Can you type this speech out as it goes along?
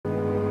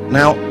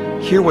Now,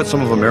 hear what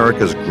some of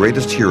America's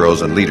greatest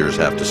heroes and leaders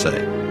have to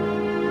say.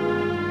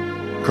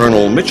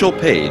 Colonel Mitchell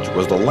Page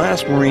was the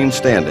last Marine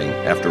standing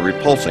after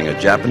repulsing a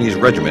Japanese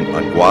regiment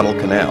on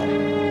Guadalcanal.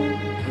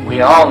 We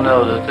all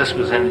know that this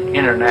was in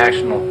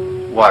international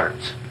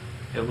waters.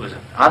 It was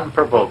an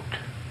unprovoked,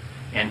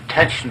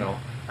 intentional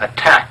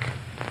attack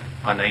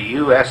on a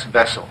U.S.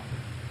 vessel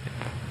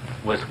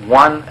with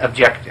one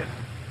objective: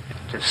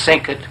 to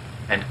sink it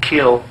and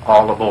kill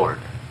all aboard.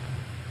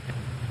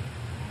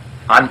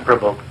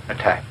 Unprovoked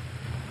attack.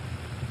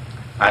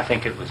 I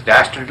think it was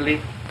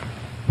dastardly.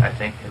 I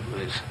think it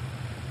was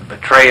a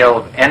betrayal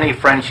of any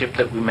friendship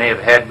that we may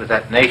have had with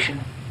that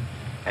nation,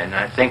 and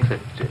I think that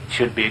it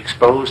should be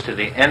exposed to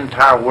the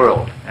entire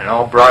world and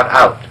all brought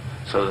out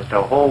so that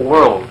the whole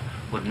world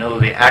would know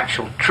the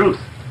actual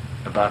truth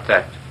about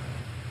that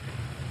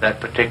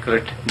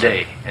particular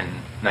day in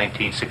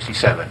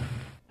 1967.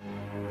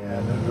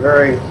 And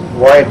very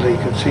widely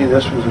could see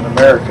this was an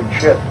American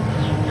ship.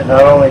 And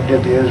not only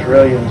did the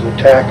Israelis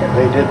attack it,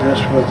 they did this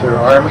with their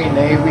Army,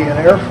 Navy, and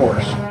Air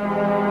Force.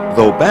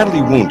 Though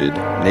badly wounded,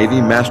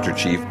 Navy Master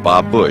Chief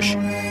Bob Bush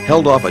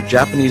held off a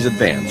Japanese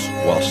advance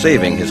while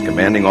saving his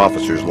commanding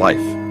officer's life.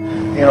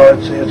 You know,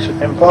 it's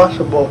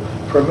impossible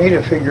for me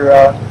to figure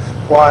out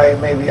why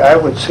maybe I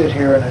would sit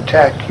here and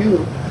attack you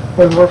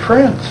when we're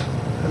friends.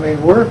 I mean,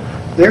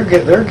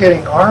 they're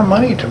getting our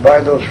money to buy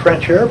those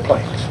French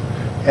airplanes,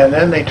 and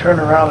then they turn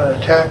around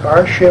and attack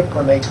our ship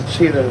when they can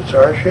see that it's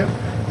our ship.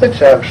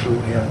 It's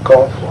absolutely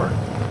uncalled for.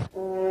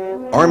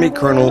 Army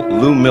Colonel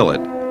Lou Millett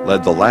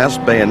led the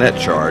last bayonet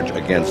charge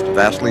against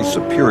vastly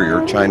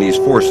superior Chinese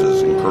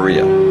forces in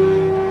Korea.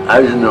 I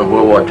was in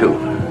World War II.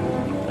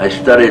 I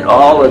studied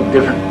all the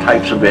different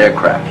types of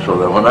aircraft so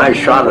that when I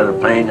shot at a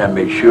plane, I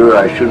made sure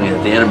I was shooting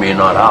at the enemy and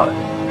not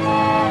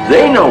ours.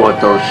 They know what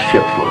those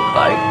ships look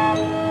like,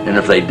 and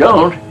if they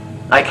don't,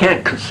 I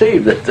can't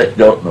conceive that they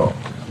don't know.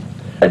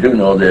 I do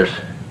know this.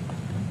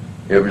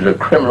 It was a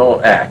criminal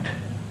act.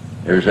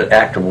 It was an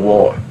act of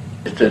war.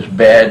 It's as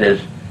bad as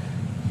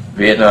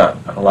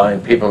Vietnam, allowing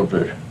people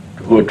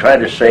who were trying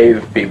to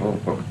save people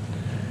from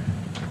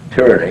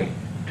tyranny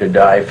to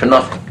die for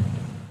nothing.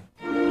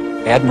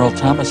 Admiral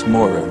Thomas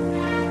Moorer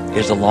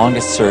is the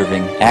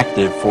longest-serving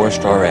active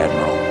four-star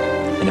admiral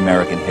in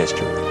American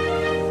history.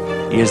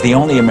 He is the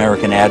only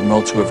American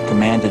admiral to have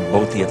commanded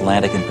both the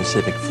Atlantic and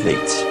Pacific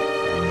fleets.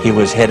 He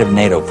was head of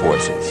NATO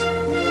forces,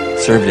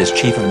 served as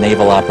Chief of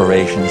Naval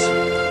Operations,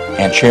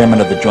 and Chairman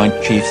of the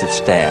Joint Chiefs of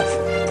Staff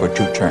for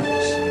 2 terms.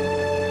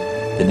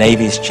 The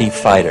Navy's chief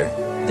fighter,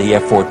 the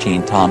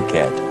F-14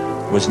 Tomcat,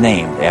 was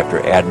named after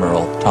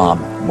Admiral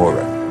Tom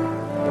Moorer.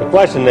 The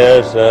question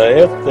is,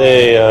 if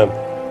the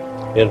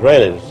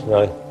Israelis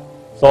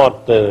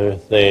thought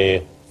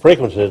the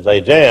frequencies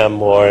they jammed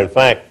were in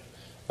fact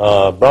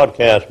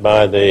broadcast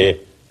by the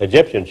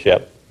Egyptian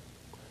ship,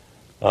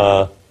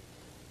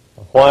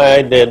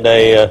 why did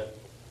they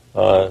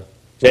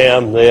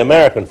jam the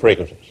American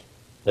frequencies?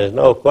 There's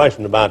no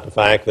question about the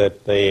fact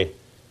that the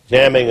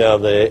jamming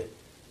of the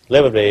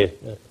Liberty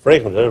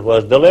frequencies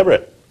was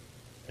deliberate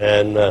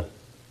and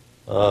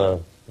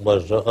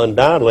was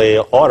undoubtedly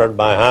ordered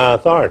by high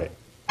authority.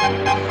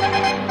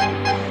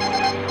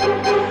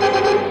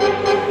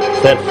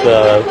 Since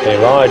a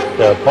large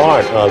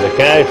part of the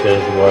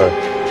casualties were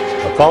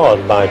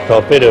caused by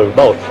torpedo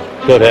boats,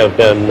 could have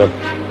been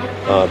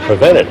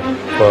prevented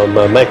from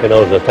making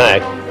those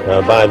attacks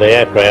by the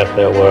aircraft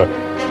that were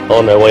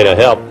on their way to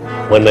help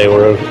when they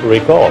were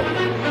recalled.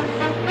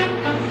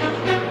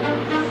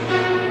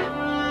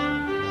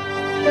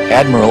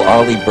 Admiral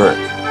Arleigh Burke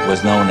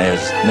was known as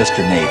Mr.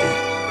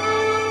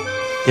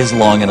 Navy. His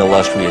long and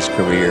illustrious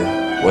career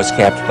was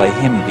capped by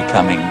him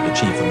becoming the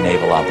Chief of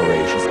Naval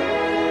Operations.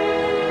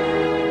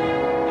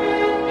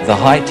 The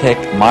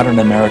high-tech modern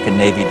American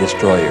Navy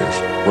destroyers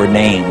were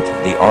named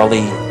the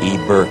Arleigh E.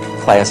 Burke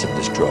class of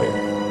destroyer.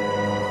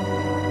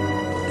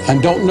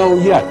 And don't know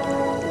yet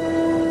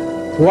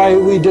why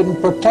we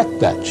didn't protect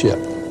that ship.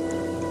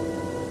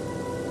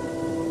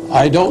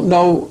 I don't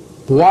know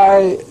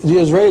why the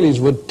Israelis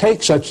would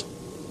take such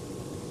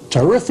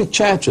terrific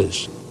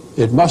chances.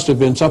 It must have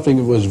been something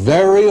that was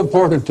very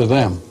important to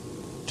them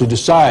to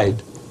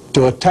decide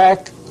to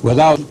attack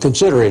without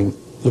considering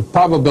the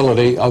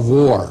probability of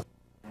war.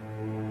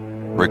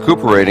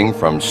 Recuperating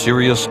from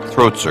serious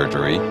throat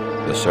surgery,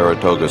 the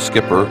Saratoga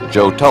skipper,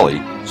 Joe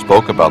Tully,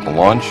 spoke about the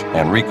launch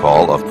and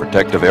recall of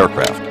protective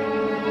aircraft.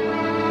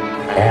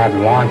 I had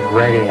launch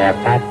ready at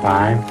that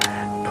time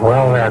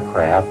 12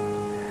 aircraft,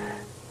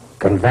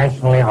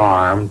 conventionally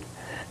armed,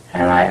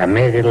 and I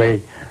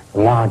immediately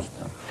launched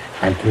them.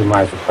 And to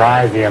my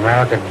surprise, the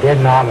America did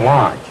not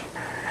launch.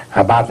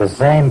 About the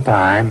same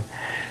time,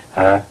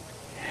 a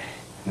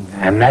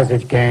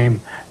message came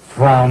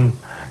from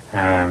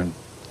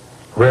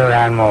Rear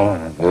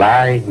Admiral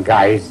Larry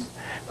Geis,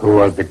 who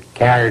was the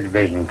Carrier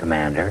Division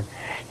commander,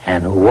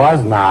 and who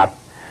was not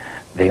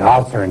the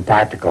officer in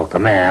tactical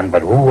command,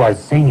 but who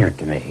was senior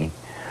to me,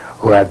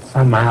 who had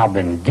somehow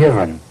been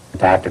given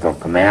tactical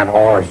command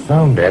or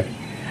assumed it,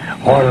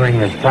 ordering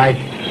the strike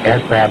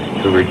aircraft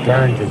to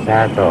return to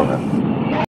Saratoga.